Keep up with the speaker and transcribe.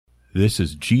This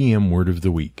is GM Word of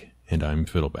the Week, and I'm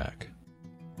Fiddleback.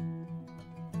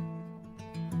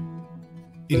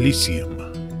 Elysium.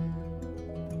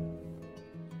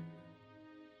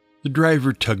 The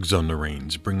driver tugs on the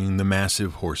reins, bringing the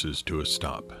massive horses to a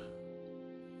stop.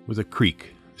 With a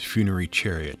creak, the funerary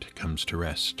chariot comes to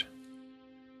rest.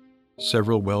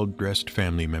 Several well-dressed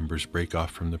family members break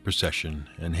off from the procession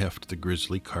and heft the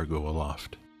grisly cargo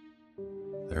aloft.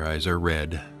 Their eyes are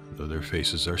red, though their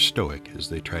faces are stoic as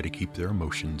they try to keep their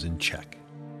emotions in check.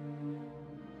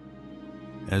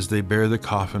 As they bear the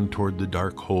coffin toward the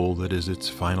dark hole that is its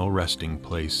final resting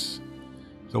place,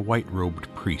 the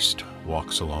white-robed priest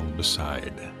walks along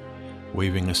beside,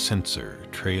 waving a censer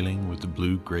trailing with the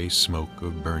blue-gray smoke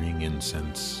of burning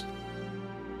incense.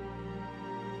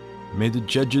 May the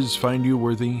judges find you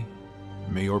worthy,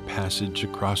 may your passage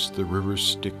across the river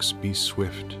Styx be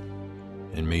swift,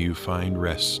 and may you find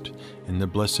rest in the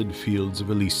blessed fields of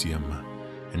Elysium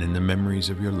and in the memories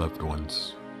of your loved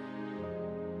ones.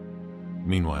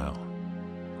 Meanwhile,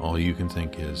 all you can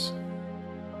think is,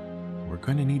 we're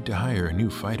going to need to hire a new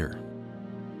fighter.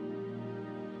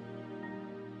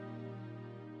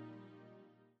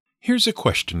 Here's a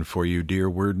question for you, dear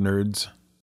word nerds.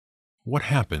 What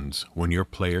happens when your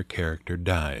player character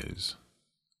dies?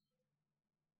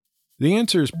 The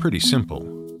answer is pretty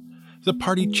simple. The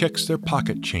party checks their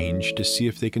pocket change to see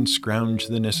if they can scrounge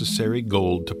the necessary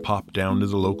gold to pop down to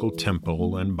the local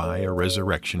temple and buy a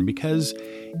resurrection, because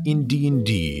in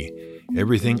D&D,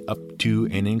 everything up to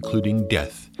and including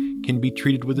death can be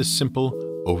treated with a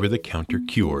simple, over-the-counter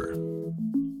cure.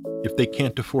 If they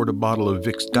can't afford a bottle of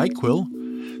Vicks DyQuil,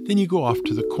 then you go off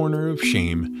to the corner of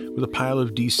shame with a pile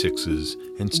of D6s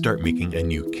and start making a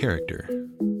new character.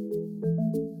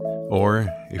 Or,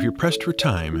 if you're pressed for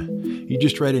time, you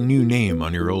just write a new name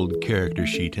on your old character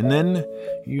sheet, and then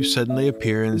you suddenly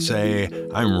appear and say,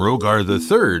 "I'm Rogar the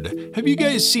Third. Have you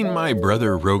guys seen my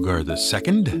brother Rogar the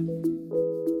Second?"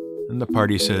 And the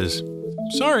party says,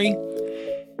 "Sorry,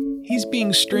 he's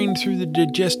being strained through the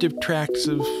digestive tracts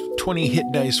of 20 hit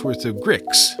dice worth of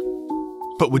Grix.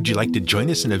 But would you like to join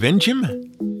us and avenge him?"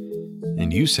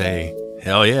 And you say,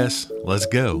 "Hell yes, let's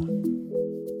go."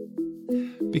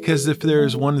 Because if there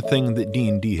is one thing that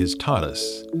D&D has taught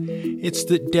us, it's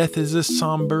that death is a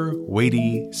somber,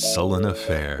 weighty, sullen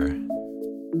affair.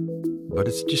 But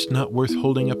it's just not worth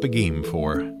holding up a game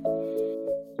for.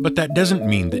 But that doesn't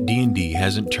mean that D&D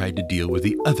hasn't tried to deal with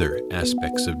the other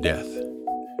aspects of death.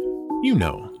 You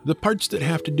know, the parts that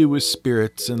have to do with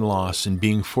spirits and loss and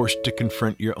being forced to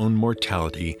confront your own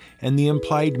mortality and the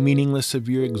implied meaninglessness of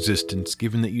your existence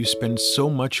given that you spend so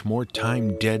much more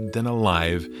time dead than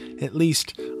alive, at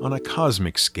least on a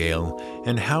cosmic scale,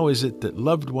 and how is it that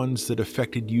loved ones that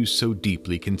affected you so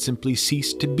deeply can simply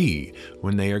cease to be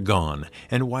when they are gone,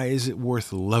 and why is it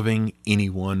worth loving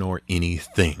anyone or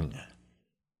anything?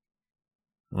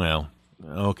 Well,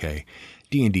 okay,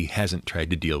 D&D hasn't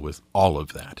tried to deal with all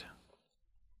of that.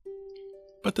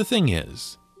 But the thing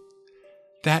is,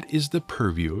 that is the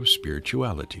purview of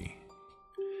spirituality.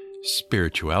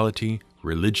 Spirituality,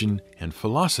 religion, and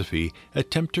philosophy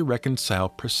attempt to reconcile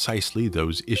precisely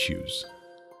those issues.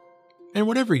 And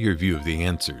whatever your view of the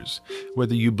answers,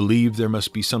 whether you believe there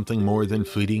must be something more than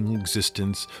fleeting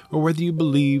existence, or whether you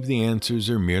believe the answers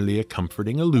are merely a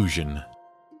comforting illusion,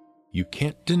 you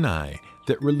can't deny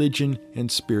that religion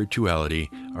and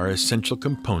spirituality are essential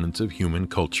components of human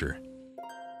culture.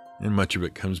 And much of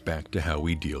it comes back to how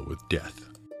we deal with death.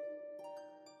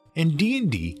 And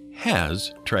D&D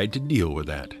has tried to deal with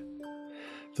that,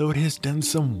 though it has done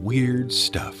some weird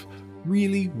stuff,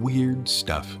 really weird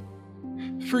stuff.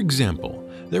 For example,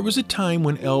 there was a time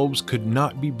when elves could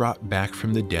not be brought back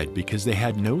from the dead because they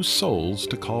had no souls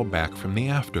to call back from the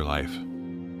afterlife.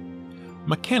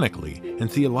 Mechanically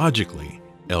and theologically,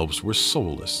 elves were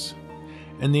soulless,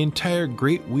 and the entire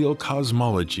Great Wheel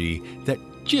cosmology that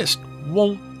just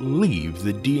won't leave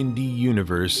the D&D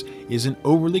universe is an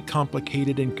overly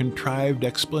complicated and contrived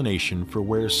explanation for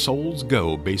where souls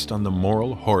go based on the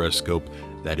moral horoscope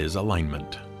that is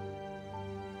alignment.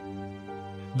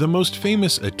 The most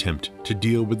famous attempt to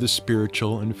deal with the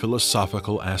spiritual and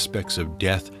philosophical aspects of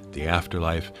death, the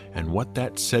afterlife, and what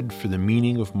that said for the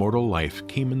meaning of mortal life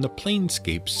came in the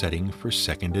Planescape setting for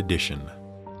 2nd edition.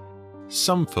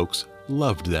 Some folks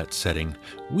loved that setting,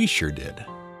 we sure did.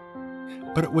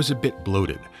 But it was a bit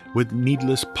bloated, with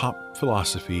needless pop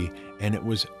philosophy, and it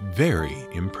was very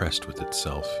impressed with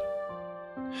itself.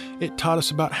 It taught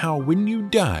us about how when you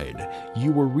died,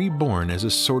 you were reborn as a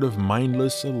sort of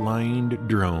mindless, aligned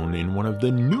drone in one of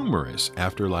the numerous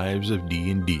afterlives of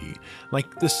D&D,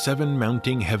 like the 7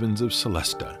 mounting heavens of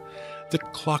Celesta, the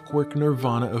clockwork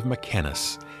nirvana of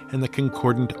Mechanus, and the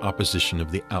concordant opposition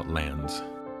of the Outlands.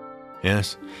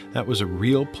 Yes, that was a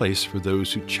real place for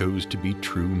those who chose to be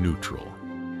true neutral,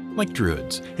 like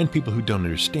druids and people who don't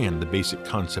understand the basic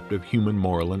concept of human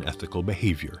moral and ethical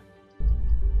behavior.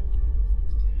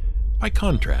 By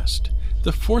contrast,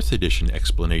 the 4th edition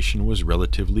explanation was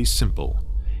relatively simple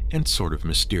and sort of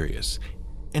mysterious,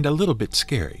 and a little bit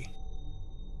scary.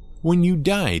 When you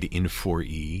died in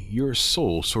 4E, your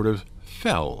soul sort of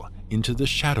fell into the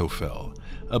Shadowfell,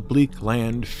 a bleak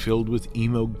land filled with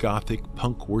emo-gothic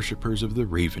punk worshippers of the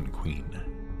Raven Queen.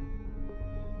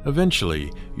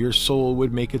 Eventually, your soul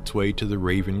would make its way to the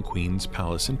Raven Queen's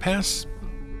palace and pass,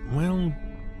 well,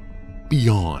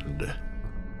 beyond.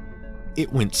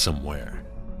 It went somewhere,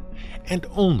 and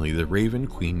only the Raven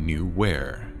Queen knew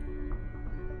where.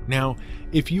 Now,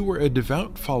 if you were a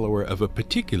devout follower of a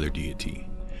particular deity,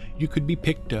 you could be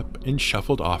picked up and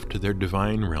shuffled off to their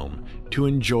divine realm to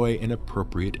enjoy an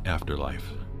appropriate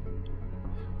afterlife.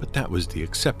 But that was the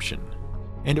exception,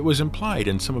 and it was implied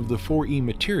in some of the 4E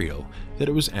material that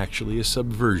it was actually a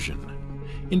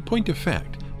subversion. In point of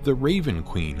fact, the Raven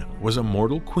Queen was a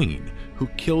mortal queen who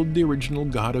killed the original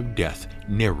god of death,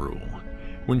 Nerul,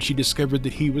 when she discovered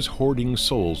that he was hoarding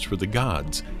souls for the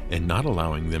gods and not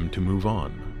allowing them to move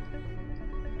on.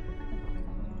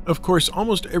 Of course,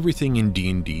 almost everything in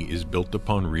D&D is built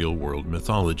upon real-world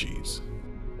mythologies.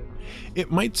 It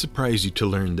might surprise you to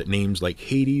learn that names like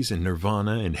Hades and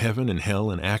Nirvana and Heaven and Hell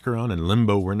and Acheron and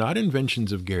Limbo were not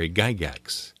inventions of Gary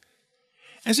Gygax.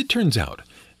 As it turns out,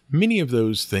 many of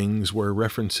those things were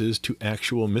references to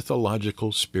actual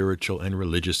mythological, spiritual, and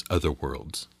religious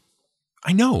otherworlds.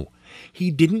 I know,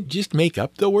 he didn't just make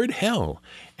up the word hell,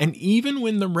 and even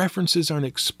when the references aren't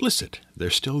explicit, they're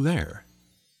still there.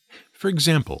 For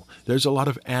example, there's a lot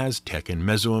of Aztec and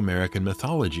Mesoamerican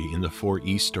mythology in the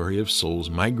 4E story of souls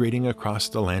migrating across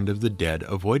the land of the dead,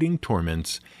 avoiding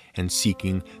torments and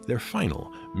seeking their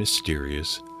final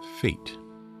mysterious fate.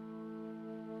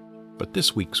 But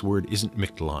this week's word isn't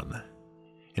Mictlan,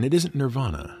 and it isn't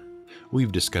Nirvana.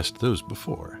 We've discussed those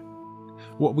before.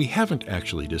 What we haven't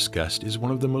actually discussed is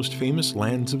one of the most famous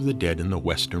lands of the dead in the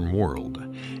Western world,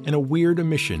 and a weird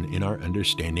omission in our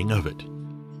understanding of it.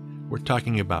 We're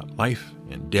talking about life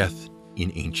and death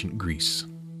in ancient Greece.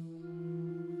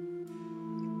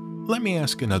 Let me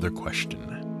ask another question.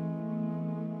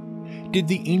 Did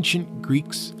the ancient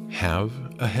Greeks have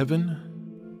a heaven?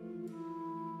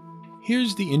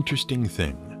 Here's the interesting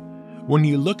thing. When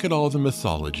you look at all the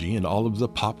mythology and all of the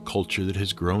pop culture that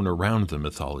has grown around the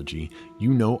mythology,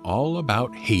 you know all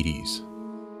about Hades,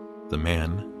 the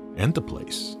man and the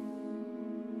place.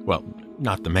 Well,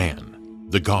 not the man,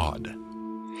 the god.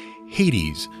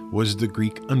 Hades was the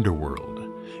Greek underworld.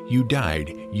 You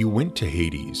died, you went to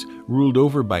Hades, ruled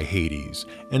over by Hades,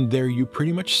 and there you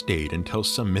pretty much stayed until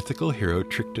some mythical hero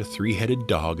tricked a 3-headed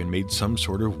dog and made some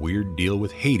sort of weird deal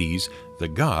with Hades, the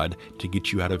god, to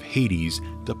get you out of Hades,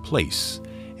 the place.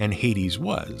 And Hades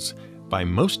was, by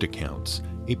most accounts,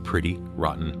 a pretty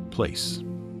rotten place.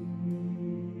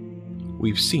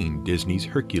 We've seen Disney's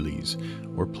Hercules,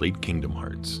 or played Kingdom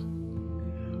Hearts.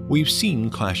 We've seen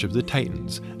Clash of the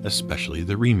Titans, especially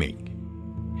the remake.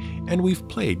 And we've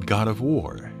played God of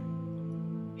War.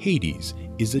 Hades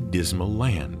is a dismal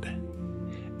land.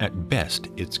 At best,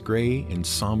 it's gray and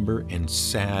somber and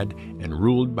sad and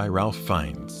ruled by Ralph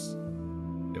Fiennes.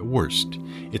 At worst,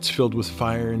 it's filled with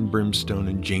fire and brimstone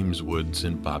and James Woods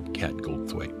and Bobcat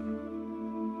Goldthwait.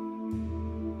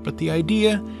 But the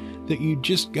idea that you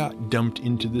just got dumped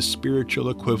into the spiritual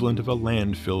equivalent of a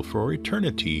landfill for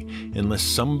eternity unless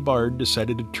some bard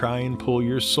decided to try and pull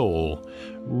your soul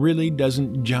really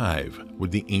doesn't jive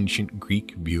with the ancient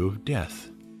Greek view of death.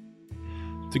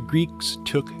 The Greeks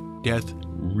took death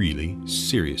really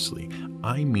seriously.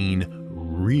 I mean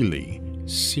really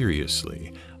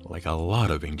seriously, like a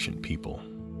lot of ancient people.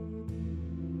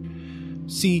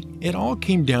 See, it all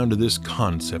came down to this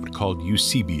concept called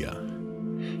Eusebia.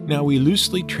 Now, we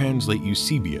loosely translate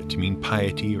Eusebia to mean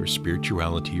piety or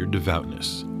spirituality or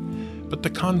devoutness, but the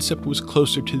concept was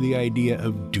closer to the idea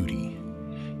of duty.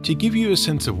 To give you a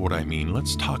sense of what I mean,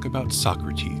 let's talk about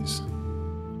Socrates.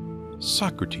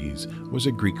 Socrates was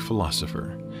a Greek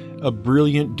philosopher, a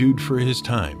brilliant dude for his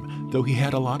time, though he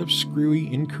had a lot of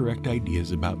screwy, incorrect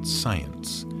ideas about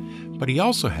science. But he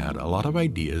also had a lot of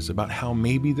ideas about how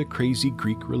maybe the crazy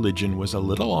Greek religion was a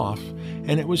little off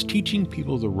and it was teaching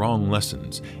people the wrong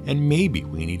lessons, and maybe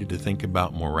we needed to think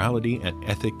about morality and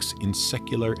ethics in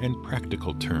secular and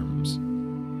practical terms.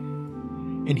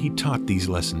 And he taught these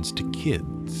lessons to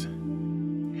kids.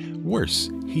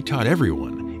 Worse, he taught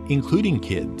everyone, including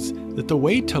kids, that the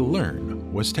way to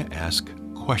learn was to ask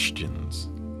questions.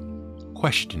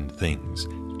 Question things.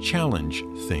 challenge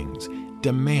things,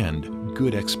 demand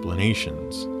good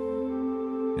explanations.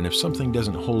 And if something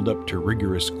doesn't hold up to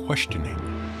rigorous questioning,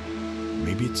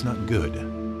 maybe it's not good.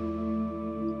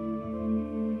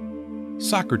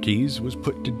 Socrates was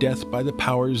put to death by the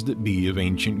powers that be of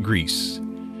ancient Greece,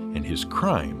 and his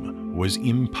crime was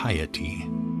impiety.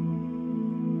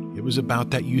 It was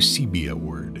about that Eusebia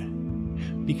word,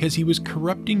 because he was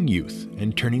corrupting youth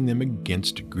and turning them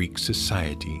against Greek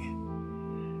society.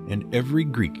 And every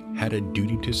Greek had a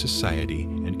duty to society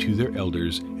and to their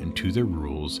elders and to their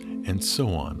rules, and so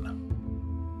on.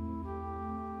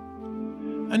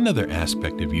 Another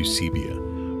aspect of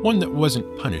Eusebia, one that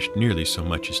wasn't punished nearly so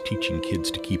much as teaching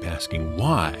kids to keep asking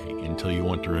why until you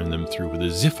want to run them through with a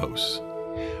Xiphos,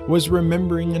 was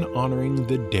remembering and honoring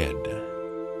the dead.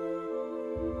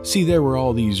 See, there were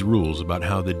all these rules about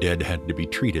how the dead had to be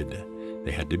treated.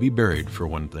 They had to be buried, for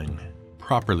one thing,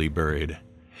 properly buried,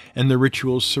 and the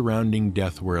rituals surrounding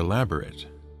death were elaborate.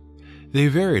 They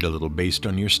varied a little based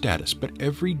on your status, but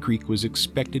every Greek was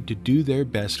expected to do their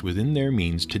best within their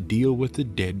means to deal with the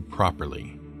dead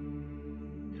properly.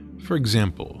 For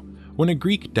example, when a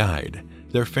Greek died,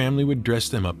 their family would dress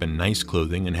them up in nice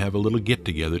clothing and have a little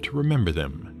get-together to remember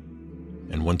them.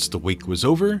 And once the wake was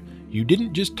over, you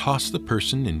didn't just toss the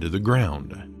person into the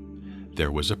ground.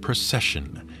 There was a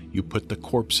procession. You put the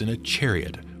corpse in a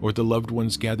chariot, or the loved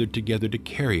ones gathered together to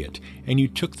carry it, and you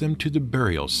took them to the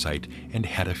burial site and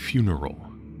had a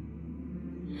funeral.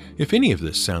 If any of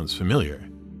this sounds familiar,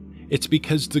 it's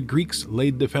because the Greeks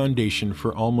laid the foundation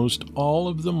for almost all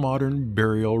of the modern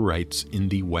burial rites in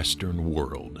the Western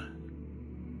world.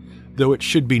 Though it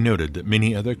should be noted that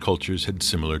many other cultures had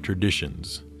similar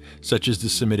traditions, such as the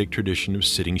Semitic tradition of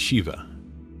sitting Shiva.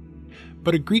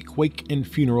 But a Greek wake and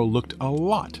funeral looked a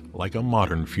lot like a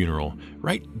modern funeral,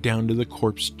 right down to the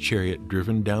corpse chariot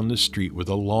driven down the street with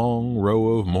a long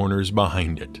row of mourners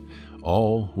behind it,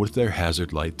 all with their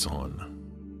hazard lights on.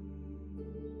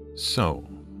 So,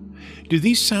 do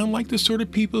these sound like the sort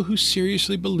of people who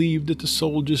seriously believed that the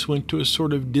soul just went to a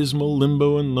sort of dismal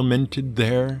limbo and lamented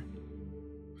there?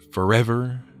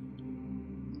 Forever?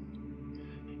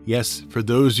 Yes, for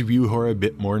those of you who are a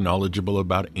bit more knowledgeable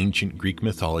about ancient Greek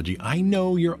mythology, I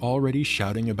know you're already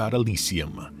shouting about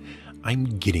Elysium.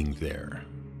 I'm getting there.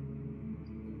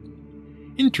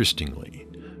 Interestingly,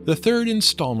 the third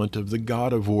installment of the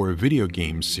God of War video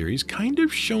game series kind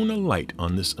of shone a light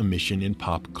on this omission in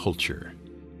pop culture.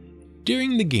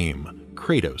 During the game,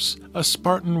 Kratos, a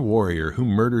Spartan warrior who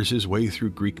murders his way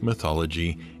through Greek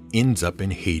mythology, ends up in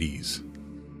Hades.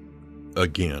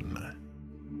 Again.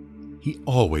 He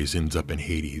always ends up in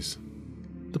Hades.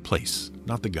 The place,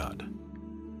 not the god.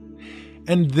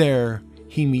 And there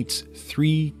he meets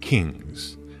three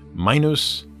kings,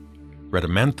 Minos,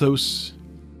 Rhadamanthus,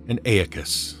 and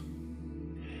Aeacus.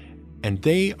 And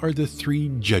they are the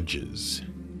three judges.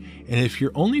 And if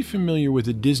you're only familiar with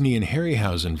the Disney and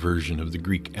Harryhausen version of the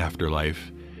Greek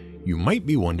afterlife, you might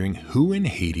be wondering who in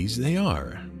Hades they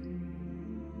are.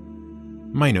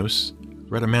 Minos,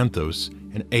 Rhadamanthus,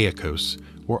 and Aeacus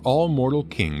were all mortal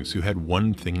kings who had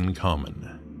one thing in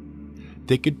common.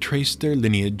 They could trace their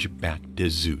lineage back to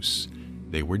Zeus.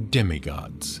 They were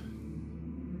demigods.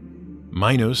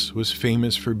 Minos was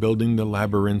famous for building the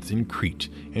labyrinth in Crete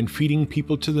and feeding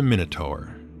people to the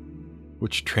Minotaur,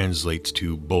 which translates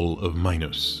to Bowl of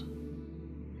Minos.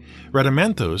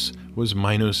 Rhadamanthus was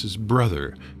Minos'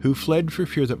 brother, who fled for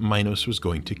fear that Minos was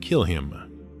going to kill him,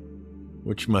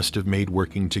 which must have made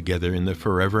working together in the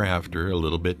forever after a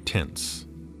little bit tense.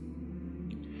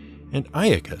 And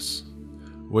Aeacus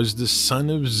was the son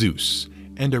of Zeus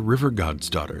and a river god's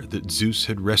daughter that Zeus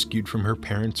had rescued from her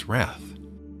parents' wrath.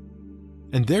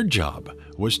 And their job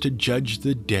was to judge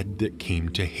the dead that came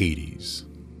to Hades.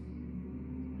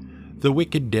 The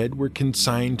wicked dead were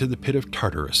consigned to the pit of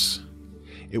Tartarus.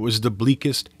 It was the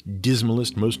bleakest,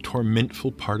 dismalest, most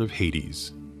tormentful part of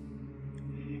Hades.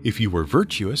 If you were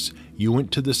virtuous, you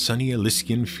went to the sunny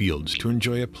Elysian fields to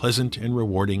enjoy a pleasant and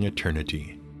rewarding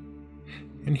eternity.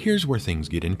 And here's where things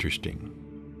get interesting.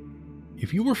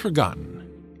 If you were forgotten,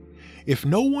 if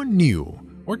no one knew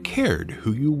or cared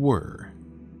who you were,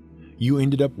 you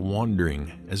ended up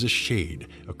wandering as a shade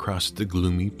across the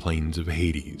gloomy plains of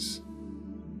Hades.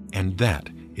 And that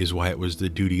is why it was the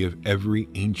duty of every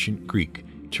ancient Greek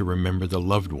to remember the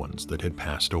loved ones that had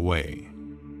passed away.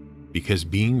 Because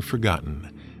being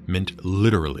forgotten meant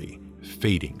literally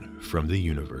fading from the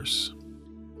universe.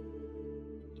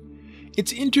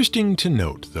 It's interesting to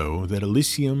note, though, that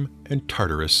Elysium and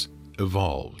Tartarus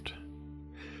evolved.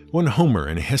 When Homer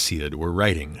and Hesiod were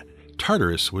writing,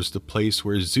 Tartarus was the place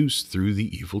where Zeus threw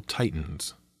the evil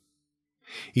titans.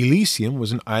 Elysium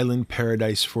was an island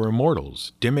paradise for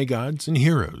immortals, demigods, and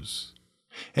heroes.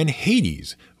 And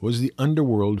Hades was the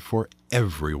underworld for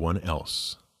everyone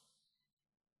else.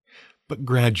 But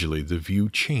gradually the view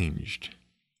changed.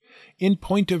 In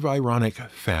point of ironic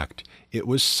fact, it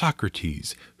was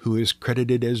Socrates who is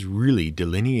credited as really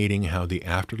delineating how the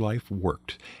afterlife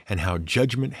worked and how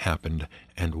judgment happened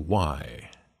and why.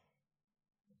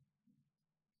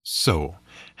 So,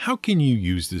 how can you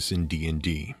use this in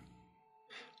D&D?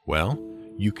 Well,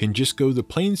 you can just go the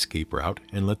Planescape route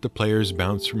and let the players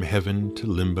bounce from heaven to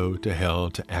limbo to hell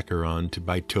to Acheron to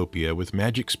Bitopia with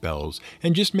magic spells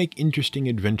and just make interesting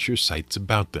adventure sites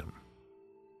about them.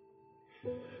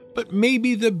 But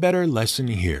maybe the better lesson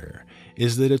here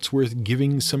is that it's worth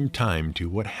giving some time to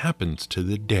what happens to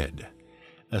the dead,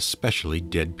 especially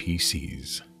dead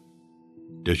PCs.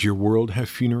 Does your world have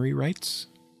funerary rites?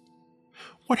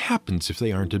 What happens if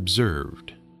they aren't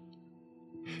observed?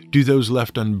 Do those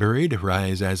left unburied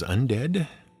rise as undead?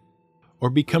 Or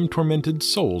become tormented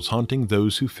souls haunting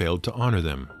those who failed to honor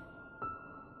them?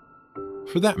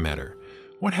 For that matter,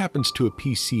 what happens to a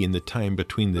PC in the time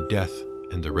between the death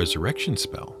and the resurrection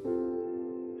spell?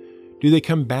 Do they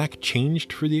come back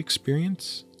changed for the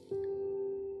experience?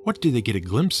 What do they get a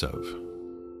glimpse of?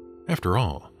 After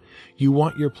all, you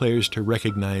want your players to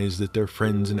recognize that their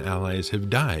friends and allies have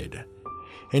died,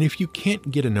 and if you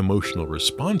can't get an emotional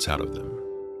response out of them,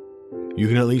 you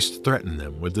can at least threaten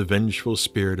them with the vengeful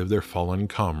spirit of their fallen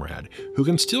comrade, who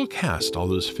can still cast all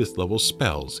those 5th level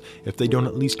spells if they don't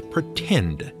at least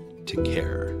pretend to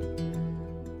care.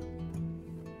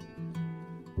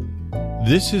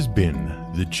 This has been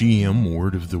the GM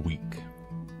Word of the Week.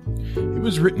 It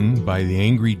was written by the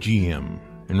Angry GM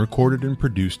and recorded and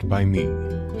produced by me,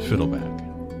 Fiddleback.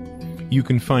 You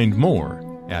can find more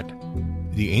at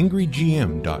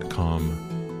theangrygm.com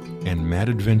and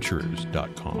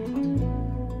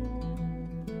madadventurers.com.